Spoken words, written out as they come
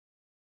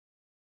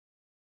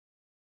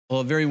Well,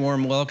 a very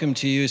warm welcome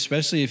to you,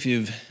 especially if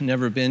you've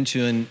never been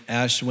to an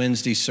Ash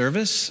Wednesday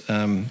service.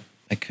 I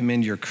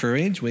commend your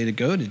courage. Way to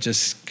go to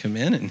just come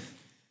in and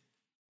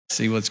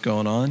see what's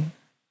going on.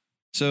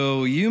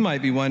 So you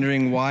might be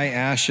wondering, why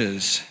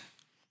ashes?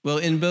 Well,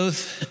 in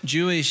both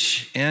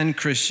Jewish and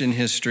Christian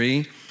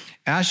history,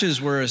 ashes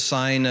were a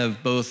sign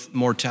of both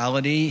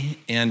mortality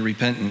and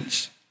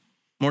repentance.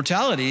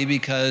 Mortality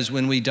because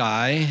when we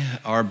die,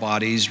 our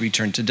bodies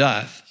return to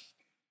dust.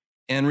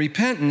 And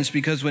repentance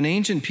because when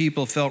ancient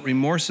people felt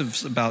remorse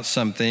about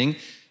something,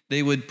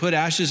 they would put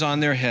ashes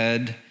on their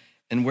head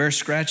and wear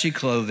scratchy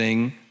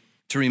clothing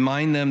to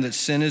remind them that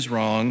sin is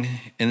wrong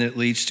and it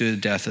leads to the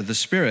death of the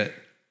spirit.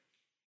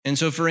 And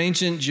so for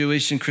ancient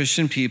Jewish and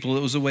Christian people,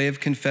 it was a way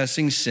of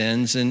confessing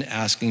sins and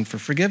asking for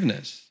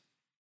forgiveness.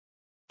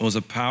 It was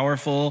a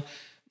powerful,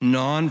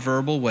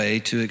 non-verbal way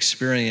to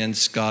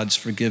experience God's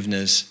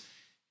forgiveness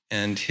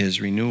and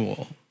his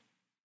renewal.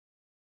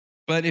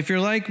 But if you're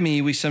like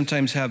me, we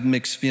sometimes have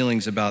mixed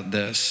feelings about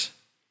this.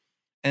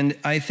 And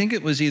I think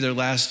it was either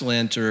last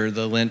Lent or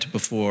the Lent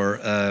before,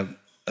 a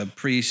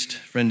priest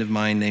friend of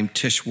mine named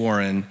Tish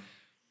Warren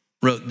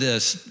wrote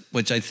this,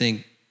 which I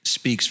think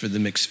speaks for the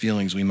mixed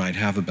feelings we might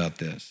have about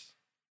this.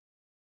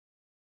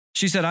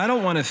 She said, "I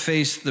don't want to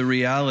face the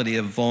reality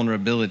of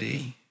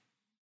vulnerability.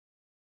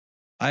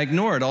 I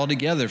ignore it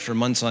altogether for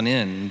months on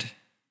end.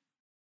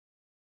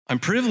 I'm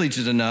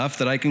privileged enough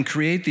that I can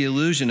create the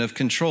illusion of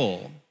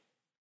control.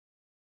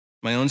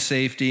 My own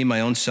safety, my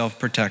own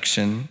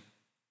self-protection.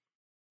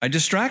 I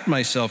distract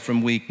myself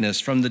from weakness,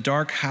 from the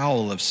dark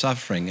howl of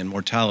suffering and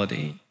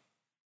mortality.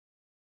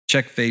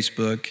 Check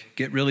Facebook,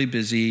 get really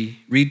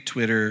busy, read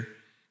Twitter,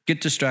 get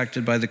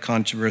distracted by the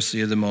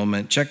controversy of the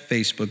moment, check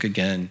Facebook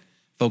again,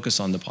 focus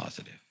on the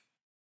positive."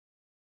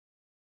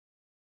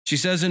 She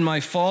says, "In my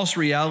false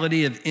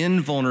reality of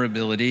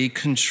invulnerability,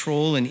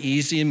 control, and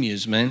easy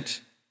amusement,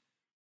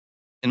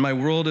 in my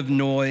world of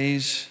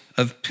noise,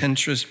 of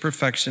Pinterest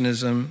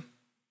perfectionism,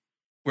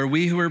 where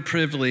we who are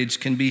privileged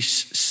can be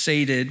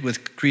sated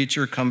with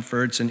creature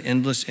comforts and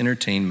endless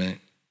entertainment,"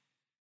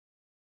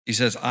 he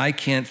says, "I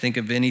can't think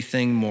of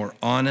anything more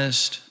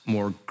honest,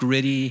 more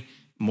gritty,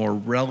 more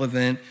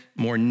relevant,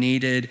 more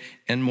needed,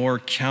 and more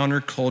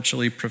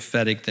counterculturally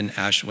prophetic than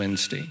Ash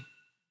Wednesday.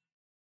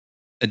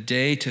 A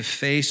day to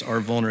face our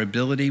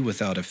vulnerability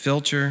without a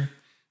filter,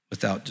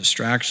 without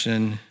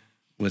distraction,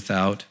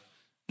 without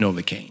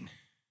Novocaine."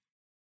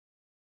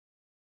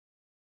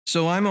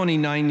 So I'm only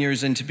 9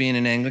 years into being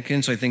an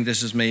Anglican, so I think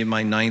this is maybe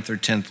my 9th or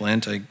 10th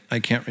Lent. I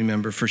can't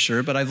remember for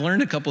sure, but I've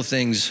learned a couple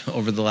things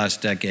over the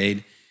last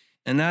decade,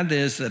 and that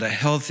is that a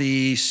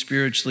healthy,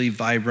 spiritually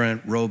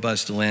vibrant,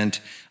 robust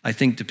Lent, I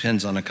think,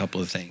 depends on a couple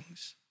of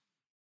things.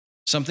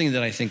 Something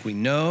that I think we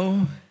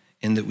know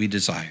and that we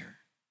desire.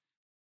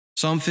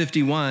 Psalm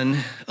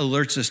 51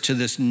 alerts us to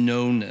this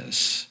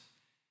knownness,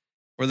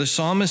 where the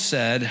psalmist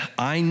said,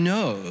 "I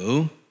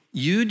know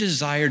you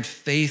desired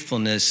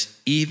faithfulness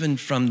even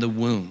from the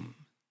womb."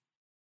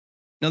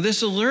 Now,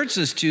 this alerts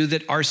us to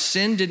that our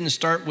sin didn't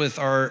start with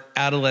our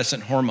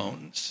adolescent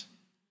hormones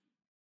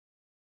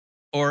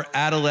or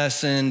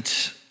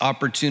adolescent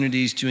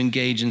opportunities to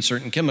engage in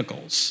certain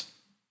chemicals.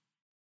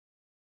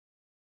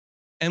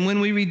 And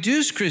when we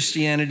reduce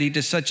Christianity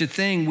to such a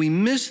thing, we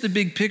miss the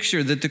big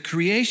picture that the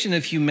creation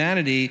of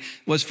humanity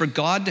was for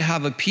God to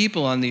have a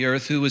people on the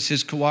earth who was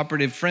his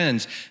cooperative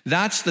friends.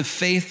 That's the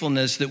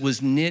faithfulness that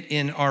was knit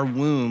in our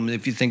womb,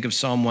 if you think of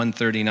Psalm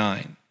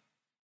 139.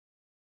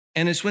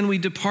 And it's when we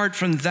depart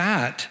from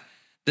that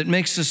that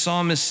makes the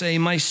psalmist say,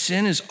 "My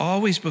sin is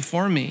always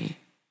before me.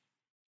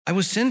 I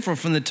was sinful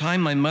from the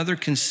time my mother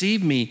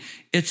conceived me.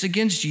 It's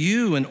against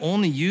you and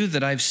only you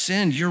that I've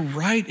sinned. You're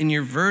right in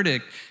your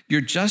verdict.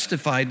 You're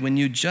justified when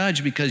you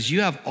judge because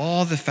you have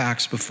all the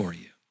facts before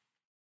you."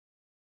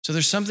 So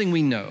there's something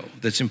we know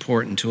that's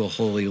important to a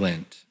holy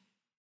Lent.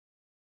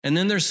 And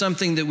then there's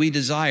something that we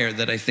desire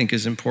that I think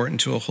is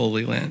important to a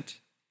holy Lent.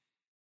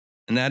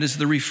 And that is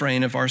the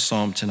refrain of our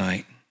psalm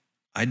tonight.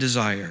 "I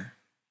desire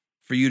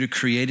for you to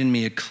create in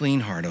me a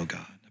clean heart, O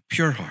God, a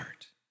pure heart.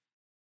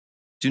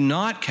 Do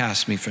not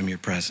cast me from your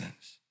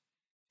presence.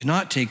 Do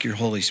not take your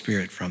Holy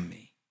Spirit from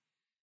me,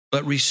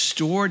 but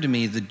restore to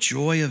me the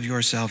joy of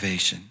your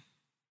salvation."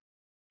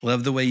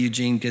 Love the way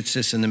Eugene gets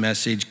this in the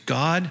Message.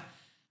 "God,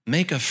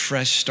 make a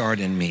fresh start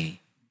in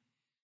me.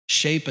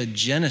 Shape a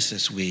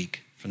Genesis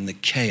week from the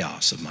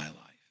chaos of my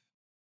life."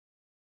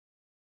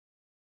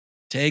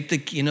 Take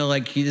the,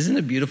 isn't it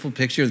a beautiful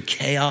picture of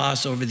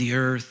chaos over the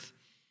earth?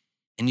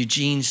 And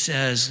Eugene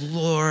says,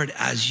 "Lord,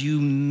 as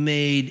you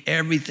made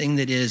everything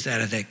that is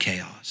out of that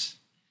chaos,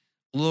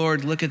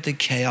 Lord, look at the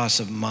chaos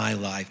of my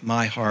life,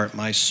 my heart,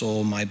 my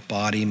soul, my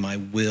body, my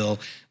will,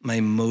 my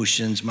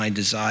emotions, my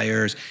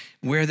desires.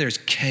 Where there's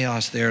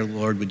chaos there,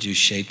 Lord, would you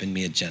shape in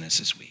me a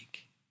Genesis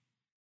week?"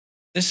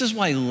 This is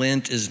why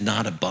Lent is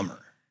not a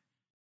bummer.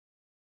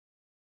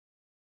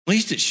 At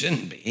least it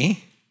shouldn't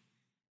be.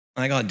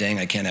 Like, oh, dang,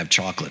 I can't have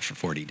chocolate for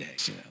 40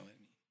 days,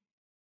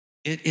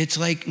 It's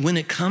like when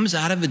it comes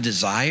out of a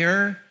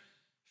desire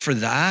for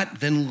that,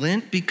 then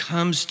Lent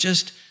becomes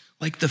just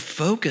like the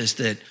focus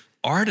that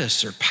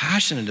artists are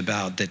passionate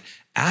about, that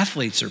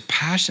athletes are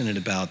passionate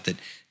about, that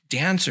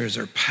dancers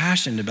are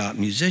passionate about,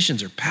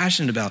 musicians are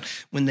passionate about.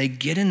 When they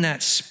get in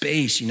that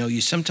space,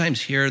 you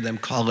sometimes hear them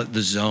call it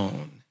the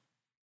zone.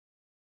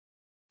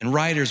 And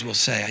writers will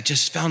say, I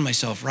just found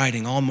myself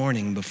writing all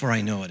morning. Before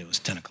I know it, it was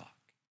 10 o'clock.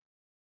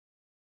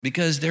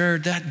 Because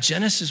that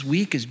Genesis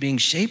week is being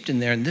shaped in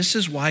there. And this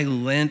is why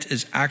Lent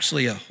is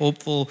actually a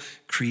hopeful,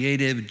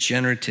 creative,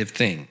 generative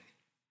thing.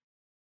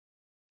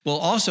 Well,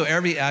 also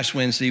every Ash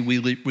Wednesday,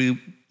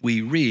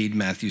 we read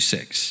Matthew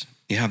 6.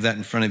 You have that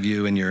in front of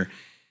you in your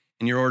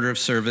order of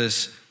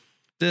service.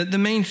 The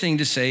main thing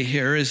to say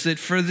here is that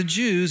for the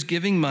Jews,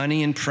 giving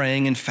money and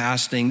praying and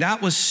fasting,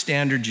 that was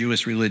standard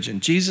Jewish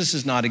religion. Jesus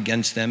is not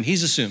against them.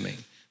 He's assuming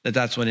that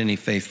that's what any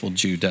faithful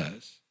Jew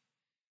does.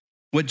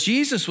 What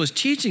Jesus was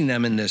teaching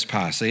them in this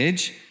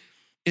passage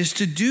is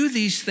to do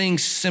these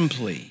things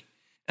simply.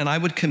 And I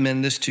would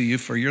commend this to you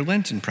for your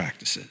Lenten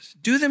practices.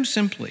 Do them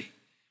simply,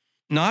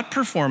 not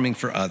performing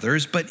for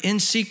others, but in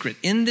secret.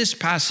 In this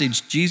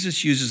passage,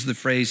 Jesus uses the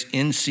phrase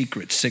in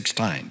secret 6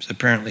 times.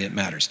 Apparently it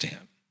matters to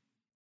him.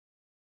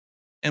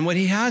 And what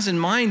he has in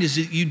mind is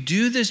that you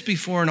do this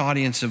before an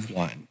audience of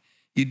one.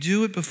 You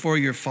do it before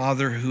your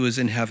Father who is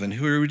in heaven,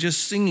 who we were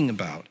just singing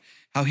about,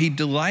 how he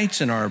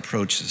delights in our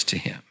approaches to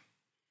him.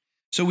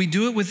 So we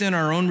do it within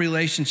our own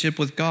relationship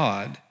with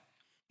God,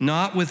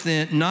 not with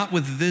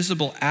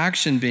visible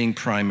action being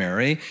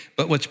primary,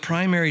 but what's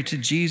primary to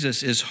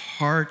Jesus is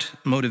heart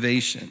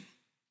motivation.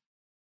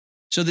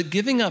 So that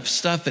giving up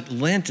stuff at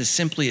Lent is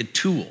simply a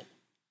tool.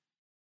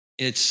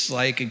 It's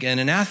like, again,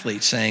 an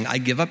athlete saying, I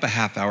give up a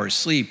half hour's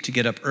sleep to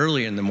get up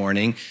early in the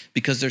morning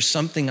because there's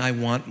something I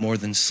want more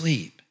than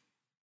sleep.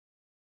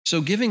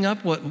 So giving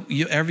up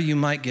whatever you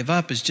might give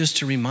up is just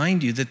to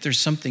remind you that there's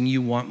something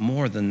you want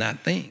more than that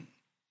thing.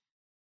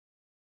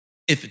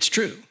 If it's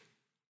true.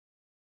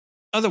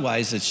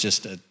 Otherwise, it's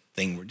just a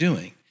thing we're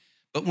doing.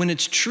 But when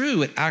it's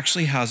true, it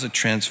actually has a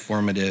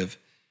transformative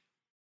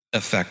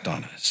effect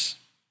on us.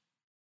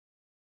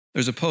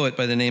 There's a poet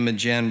by the name of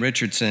Jan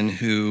Richardson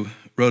who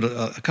wrote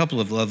a couple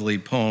of lovely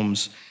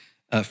poems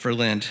for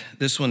Lent.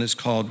 This one is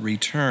called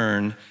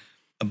Return,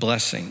 a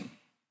Blessing.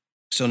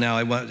 So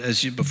now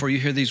before you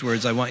hear these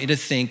words, I want you to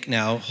think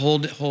now,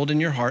 hold in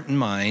your heart and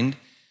mind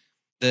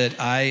that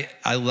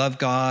I love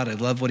God, I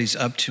love what he's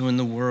up to in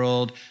the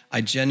world.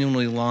 I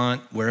genuinely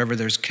want, wherever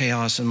there's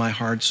chaos in my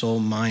heart, soul,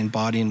 mind,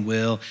 body, and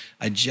will,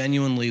 I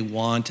genuinely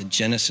want a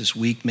Genesis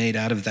week made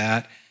out of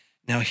that.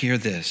 Now hear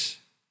this.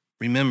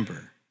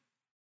 Remember,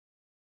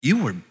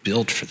 you were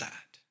built for that.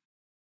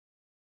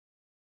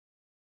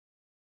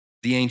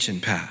 The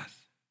ancient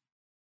path.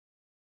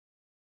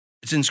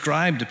 It's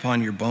inscribed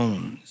upon your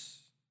bones.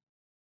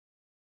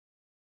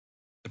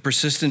 The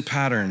persistent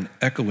pattern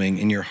echoing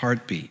in your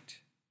heartbeat.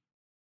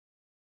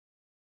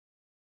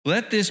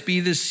 Let this be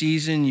the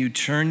season you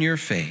turn your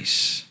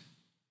face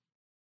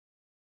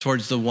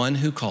towards the one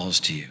who calls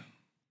to you.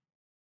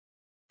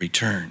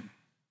 Return.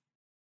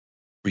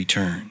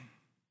 Return.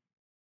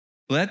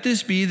 Let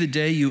this be the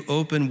day you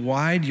open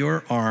wide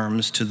your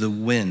arms to the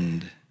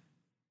wind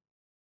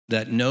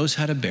that knows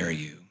how to bear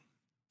you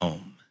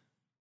home.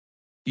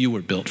 You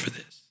were built for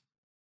this.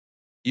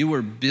 You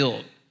were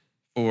built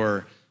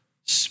for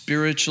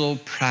spiritual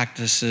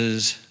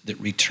practices that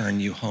return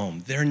you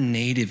home. They're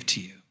native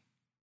to you.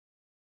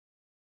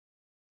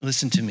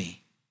 Listen to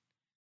me.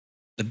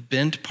 The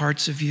bent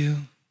parts of you,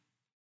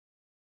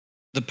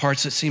 the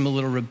parts that seem a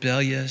little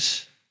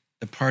rebellious,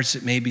 the parts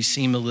that maybe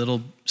seem a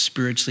little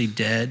spiritually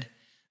dead,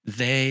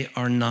 they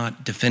are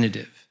not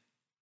definitive.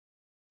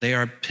 They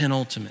are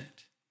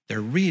penultimate.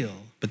 They're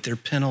real, but they're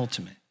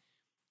penultimate.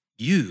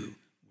 You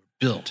were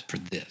built for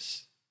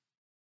this.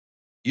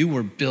 You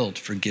were built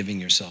for giving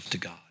yourself to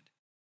God.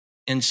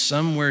 And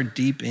somewhere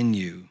deep in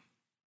you,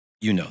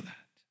 you know that.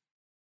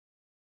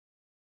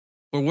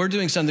 Well, we're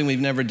doing something we've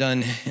never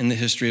done in the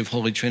history of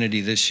Holy Trinity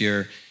this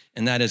year,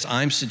 and that is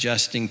I'm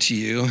suggesting to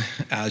you,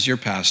 as your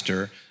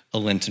pastor, a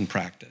Lenten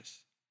practice.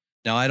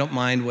 Now, I don't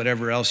mind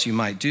whatever else you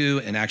might do,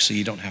 and actually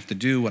you don't have to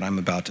do what I'm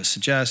about to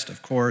suggest,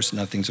 of course.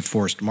 Nothing's a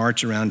forced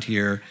march around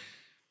here.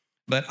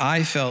 But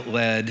I felt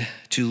led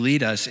to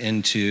lead us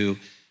into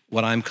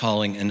what I'm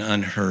calling an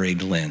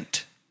unhurried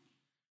Lent.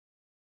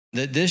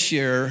 That this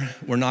year,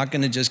 we're not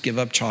going to just give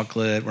up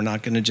chocolate. We're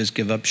not going to just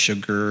give up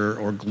sugar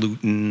or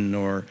gluten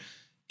or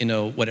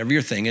whatever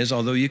your thing is,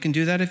 although you can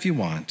do that if you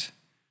want.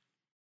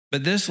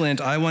 But this Lent,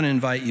 I want to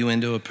invite you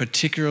into a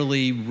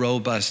particularly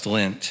robust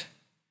Lent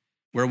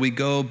where we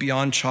go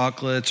beyond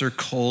chocolates or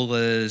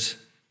colas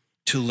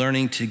to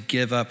learning to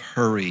give up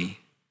hurry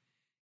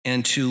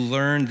and to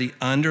learn the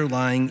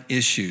underlying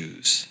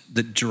issues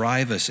that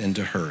drive us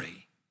into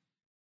hurry.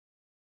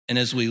 And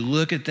as we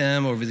look at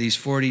them over these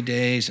 40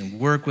 days and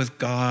work with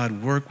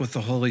God, work with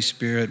the Holy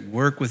Spirit,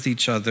 work with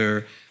each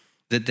other,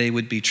 that they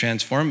would be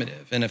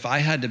transformative. And if I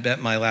had to bet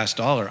my last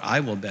dollar, I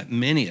will bet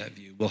many of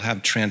you will have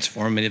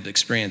transformative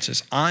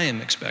experiences. I am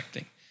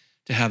expecting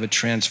to have a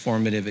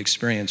transformative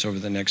experience over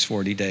the next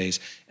 40 days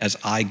as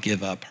I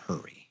give up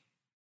hurry.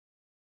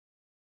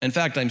 In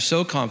fact, I'm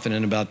so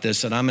confident about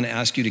this that I'm going to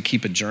ask you to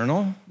keep a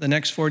journal the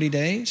next 40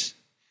 days.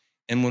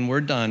 And when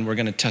we're done, we're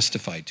going to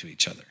testify to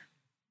each other.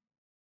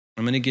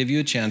 I'm going to give you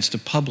a chance to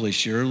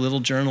publish your little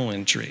journal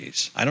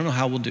entries. I don't know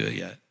how we'll do it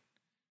yet.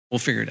 We'll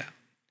figure it out.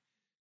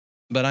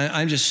 But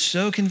I'm just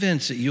so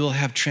convinced that you will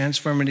have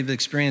transformative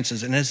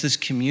experiences. And as this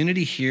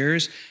community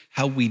hears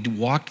how we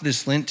walked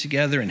this Lent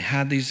together and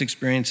had these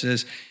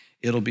experiences,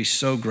 it'll be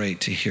so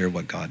great to hear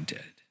what God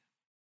did.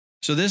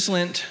 So this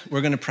Lent,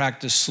 we're going to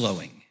practice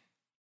slowing.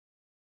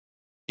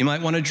 You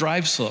might want to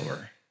drive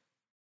slower.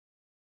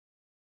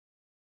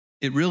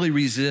 It really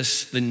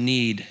resists the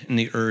need and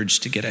the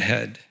urge to get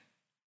ahead.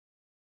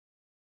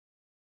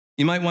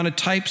 You might want to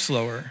type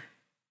slower.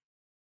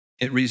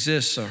 It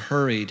resists a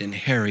hurried and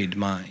harried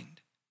mind.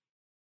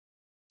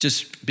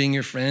 Just being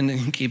your friend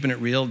and keeping it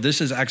real, this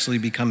has actually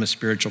become a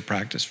spiritual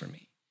practice for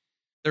me.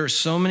 There are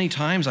so many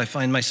times I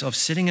find myself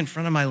sitting in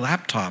front of my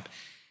laptop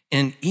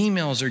and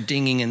emails are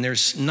dinging and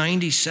there's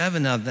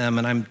 97 of them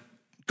and I'm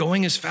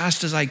going as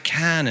fast as I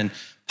can and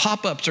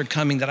pop-ups are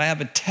coming that I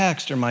have a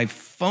text or my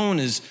phone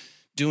is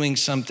doing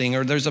something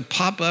or there's a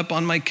pop-up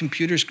on my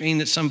computer screen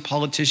that some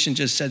politician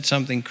just said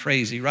something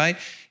crazy, right?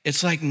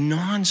 It's like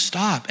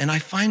nonstop. And I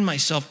find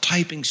myself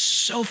typing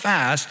so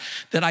fast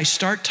that I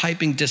start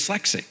typing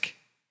dyslexic.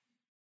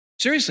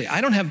 Seriously, I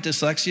don't have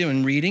dyslexia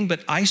in reading,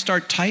 but I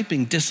start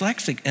typing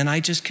dyslexic and I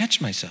just catch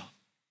myself.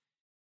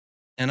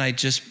 And I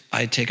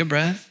take a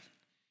breath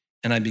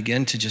and I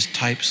begin to just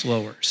type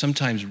slower,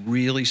 sometimes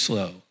really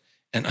slow.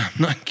 And I'm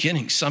not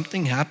kidding.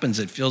 Something happens.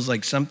 It feels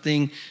like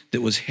something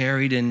that was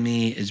harried in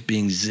me is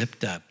being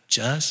zipped up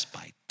just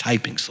by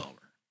typing slower.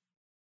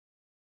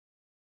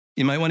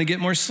 You might want to get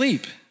more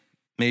sleep.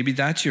 Maybe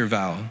that's your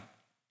vow,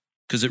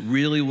 because it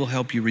really will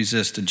help you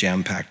resist a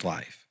jam-packed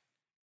life.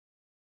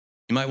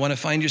 You might want to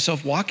find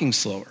yourself walking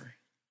slower.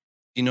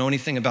 You know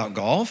anything about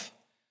golf?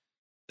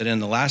 That in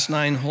the last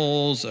 9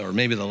 holes, or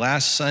maybe the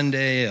last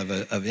Sunday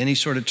of any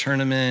sort of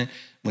tournament,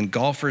 when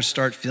golfers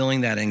start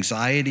feeling that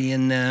anxiety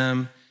in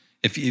them,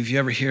 if you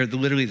ever hear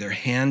literally their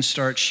hands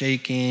start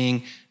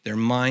shaking, their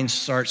minds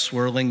start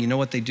swirling, you know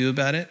what they do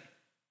about it?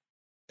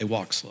 They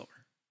walk slower.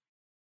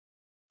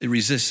 It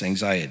resists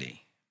anxiety.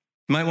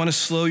 You might want to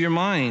slow your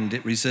mind.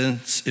 It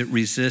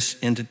resists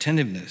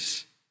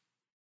inattentiveness.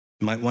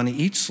 You might want to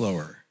eat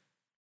slower.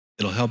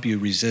 It'll help you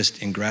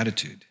resist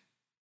ingratitude.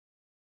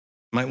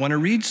 You might want to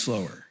read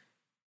slower.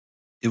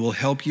 It will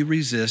help you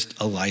resist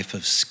a life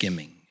of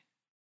skimming.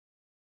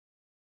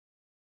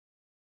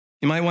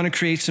 You might want to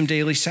create some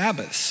daily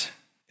Sabbaths.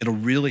 It'll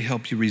really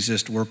help you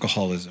resist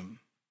workaholism.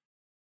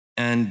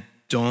 And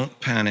don't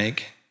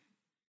panic,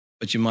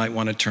 but you might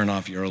want to turn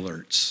off your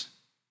alerts.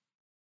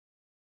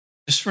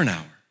 Just for an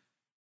hour.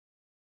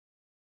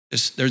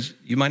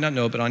 You might not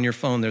know, but on your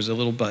phone, there's a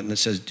little button that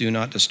says do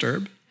not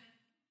disturb.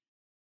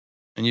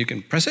 And you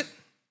can press it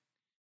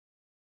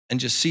and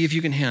just see if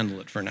you can handle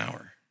it for an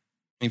hour.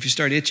 And if you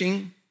start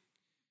itching,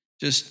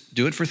 just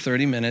do it for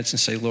 30 minutes and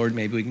say, Lord,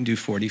 maybe we can do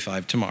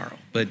 45 tomorrow.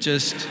 But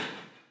just...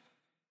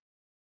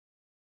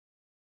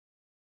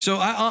 So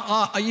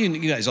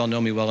you guys all know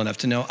me well enough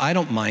to know I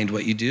don't mind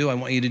what you do. I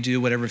want you to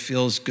do whatever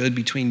feels good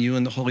between you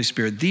and the Holy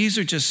Spirit. These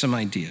are just some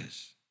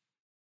ideas.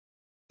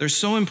 They're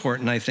so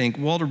important, I think.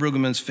 Walter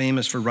Brueggemann's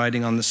famous for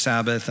writing on the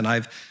Sabbath, and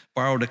I've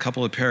borrowed a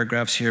couple of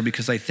paragraphs here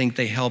because I think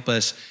they help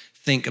us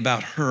think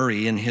about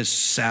hurry in his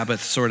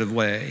Sabbath sort of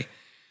way.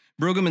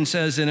 Brueggemann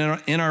says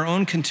that in our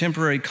own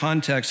contemporary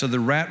context of the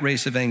rat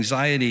race of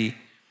anxiety,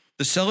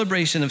 the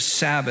celebration of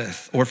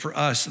Sabbath, or for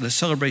us, the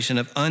celebration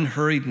of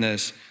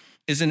unhurriedness,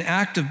 is an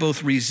act of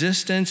both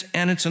resistance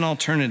and it's an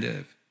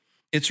alternative.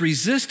 It's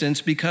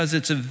resistance because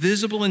it's a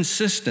visible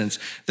insistence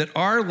that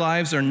our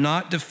lives are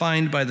not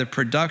defined by the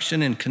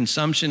production and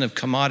consumption of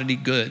commodity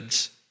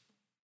goods.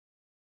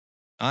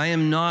 I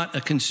am not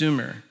a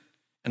consumer,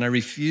 and I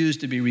refuse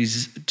to be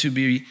reduced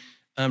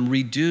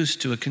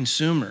to a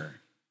consumer.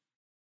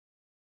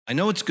 I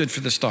know it's good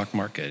for the stock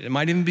market. It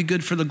might even be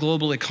good for the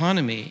global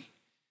economy,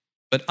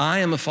 but I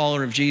am a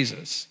follower of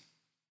Jesus,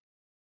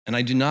 and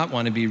I do not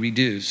want to be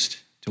reduced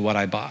to what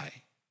I buy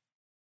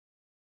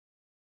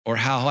or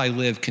how I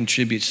live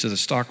contributes to the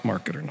stock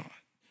market or not.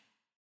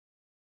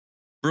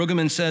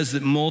 Brueggemann says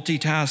that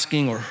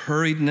multitasking or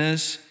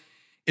hurriedness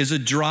is a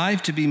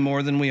drive to be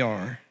more than we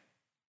are,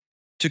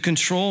 to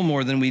control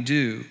more than we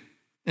do,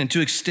 and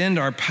to extend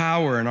our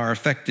power and our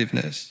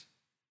effectiveness.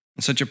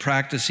 And such a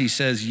practice, he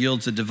says,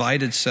 yields a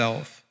divided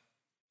self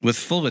with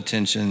full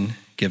attention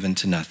given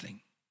to nothing.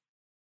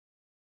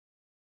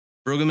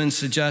 Brueggemann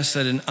suggests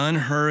that an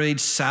unhurried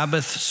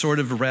Sabbath sort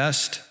of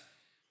rest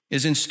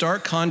is in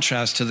stark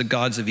contrast to the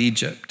gods of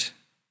Egypt.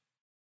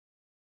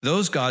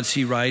 Those gods,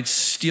 he writes,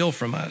 steal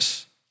from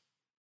us.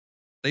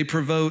 They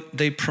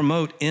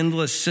promote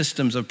endless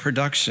systems of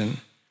production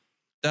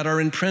that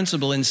are in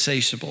principle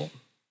insatiable.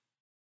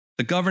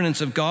 The governance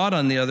of God,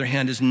 on the other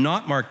hand, is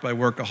not marked by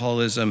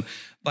workaholism,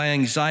 by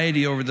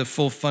anxiety over the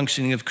full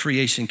functioning of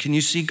creation. Can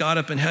you see God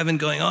up in heaven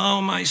going, oh,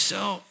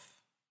 myself?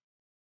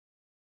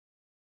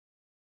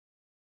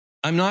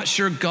 I'm not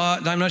sure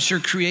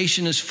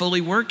creation is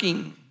fully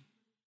working.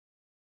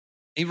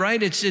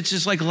 Right? It's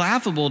just like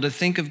laughable to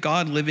think of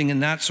God living in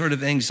that sort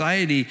of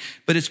anxiety,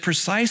 but it's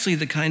precisely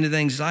the kind of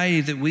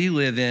anxiety that we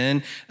live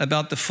in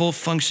about the full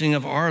functioning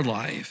of our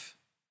life.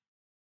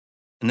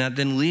 And that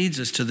then leads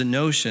us to the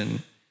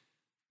notion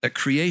that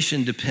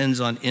creation depends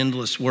on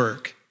endless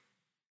work.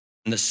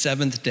 And the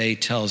seventh day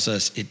tells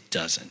us it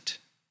doesn't.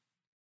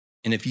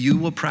 And if you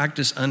will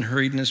practice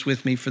unhurriedness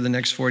with me for the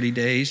next 40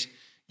 days,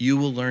 you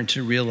will learn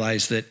to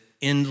realize that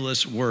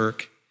endless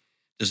work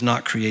does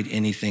not create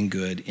anything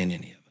good in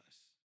any of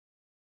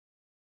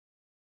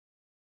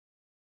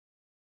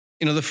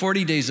us. The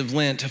 40 days of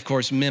Lent, of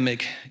course,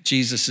 mimic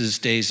Jesus'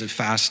 days of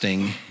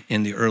fasting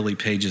in the early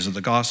pages of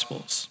the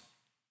Gospels.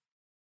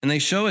 And they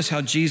show us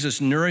how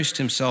Jesus nourished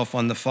himself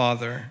on the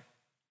Father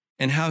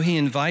and how he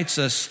invites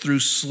us through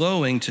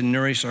slowing to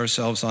nourish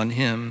ourselves on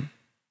him.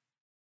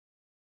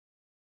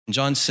 In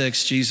John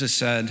 6, Jesus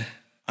said,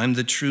 "I'm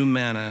the true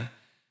manna,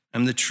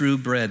 I'm the true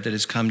bread that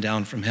has come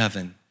down from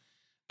heaven."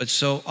 But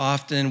so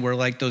often we're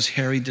like those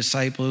hairy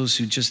disciples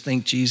who just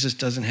think Jesus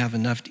doesn't have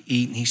enough to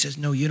eat. And he says,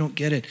 no, you don't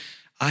get it.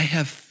 I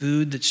have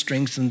food that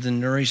strengthens and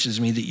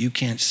nourishes me that you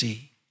can't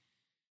see.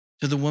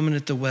 To the woman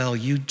at the well,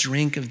 you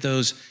drink of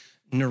those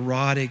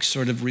neurotic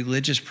sort of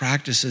religious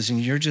practices and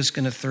you're just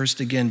going to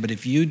thirst again. But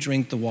if you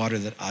drink the water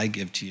that I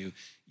give to you,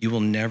 you will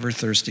never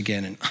thirst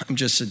again. And I'm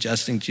just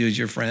suggesting to you as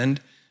your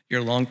friend,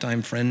 your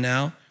longtime friend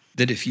now,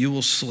 that if you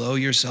will slow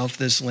yourself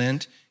this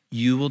Lent,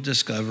 you will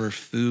discover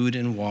food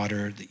and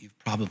water that you've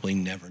probably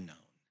never known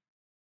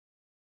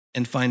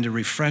and find a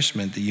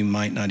refreshment that you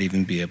might not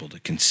even be able to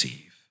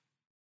conceive.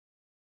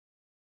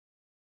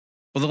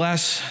 Well, the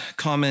last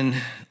common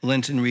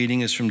Lenten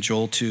reading is from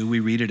Joel 2. We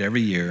read it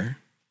every year.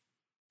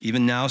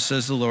 "Even now,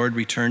 says the Lord,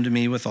 return to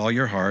me with all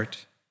your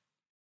heart,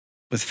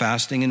 with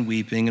fasting and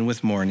weeping and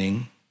with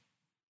mourning.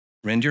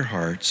 Rend your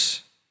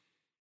hearts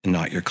and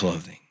not your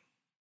clothing."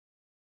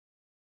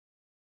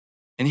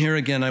 And here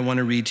again, I want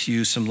to read to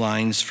you some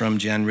lines from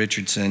Jan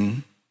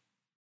Richardson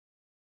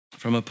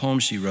from a poem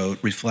she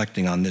wrote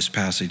reflecting on this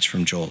passage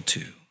from Joel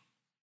 2.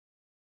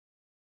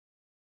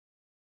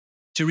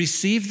 To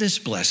receive this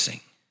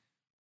blessing,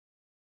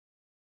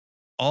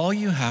 all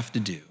you have to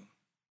do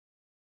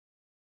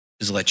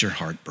is let your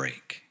heart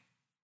break.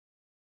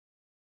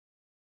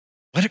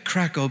 Let it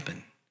crack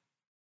open.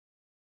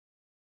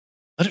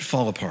 Let it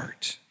fall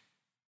apart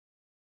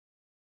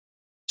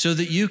so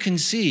that you can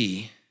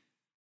see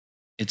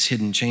its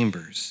hidden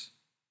chambers,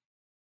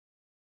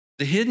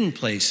 the hidden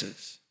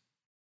places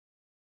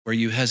where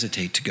you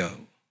hesitate to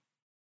go.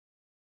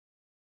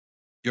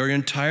 Your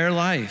entire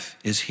life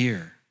is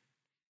here,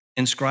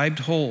 inscribed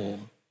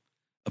whole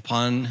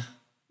upon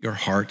your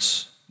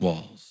heart's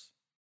walls.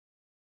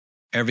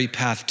 Every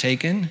path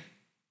taken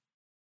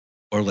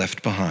or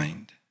left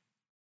behind.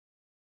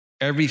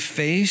 Every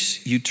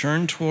face you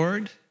turned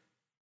toward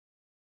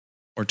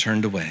or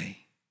turned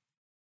away.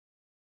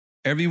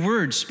 Every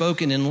word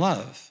spoken in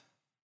love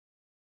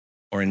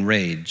or in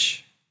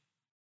rage.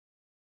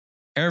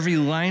 Every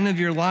line of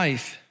your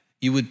life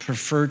you would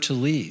prefer to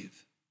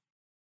leave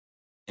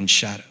in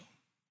shadow.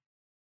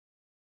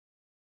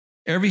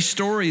 Every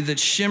story that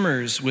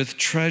shimmers with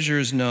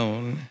treasures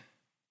known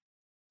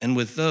and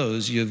with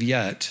those you have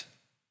yet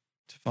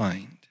to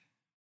find.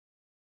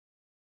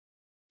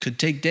 Could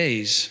take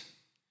days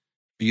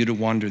for you to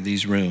wander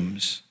these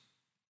rooms,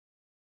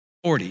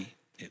 40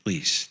 at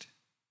least.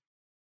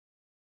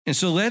 And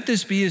so let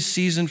this be a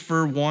season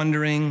for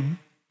wandering,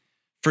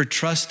 for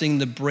trusting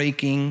the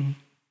breaking,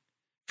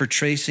 for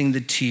tracing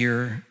the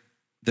tear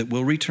that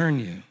will return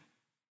you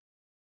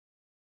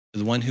to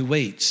the one who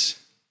waits,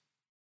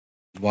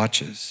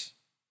 watches,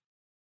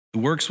 who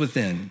works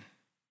within,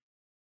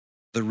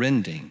 the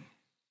rending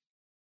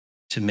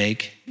to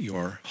make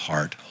your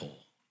heart whole.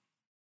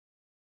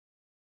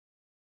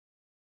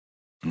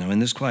 Now, in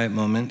this quiet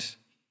moment,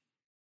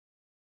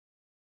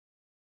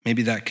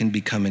 maybe that can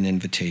become an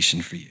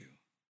invitation for you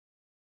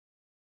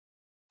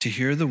to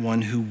hear the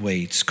one who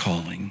waits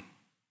calling,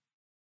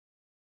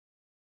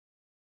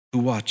 who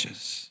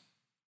watches,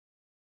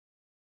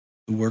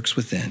 who works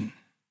within,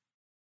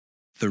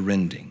 the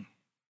rending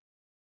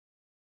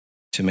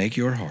to make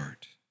your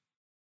heart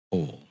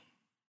whole.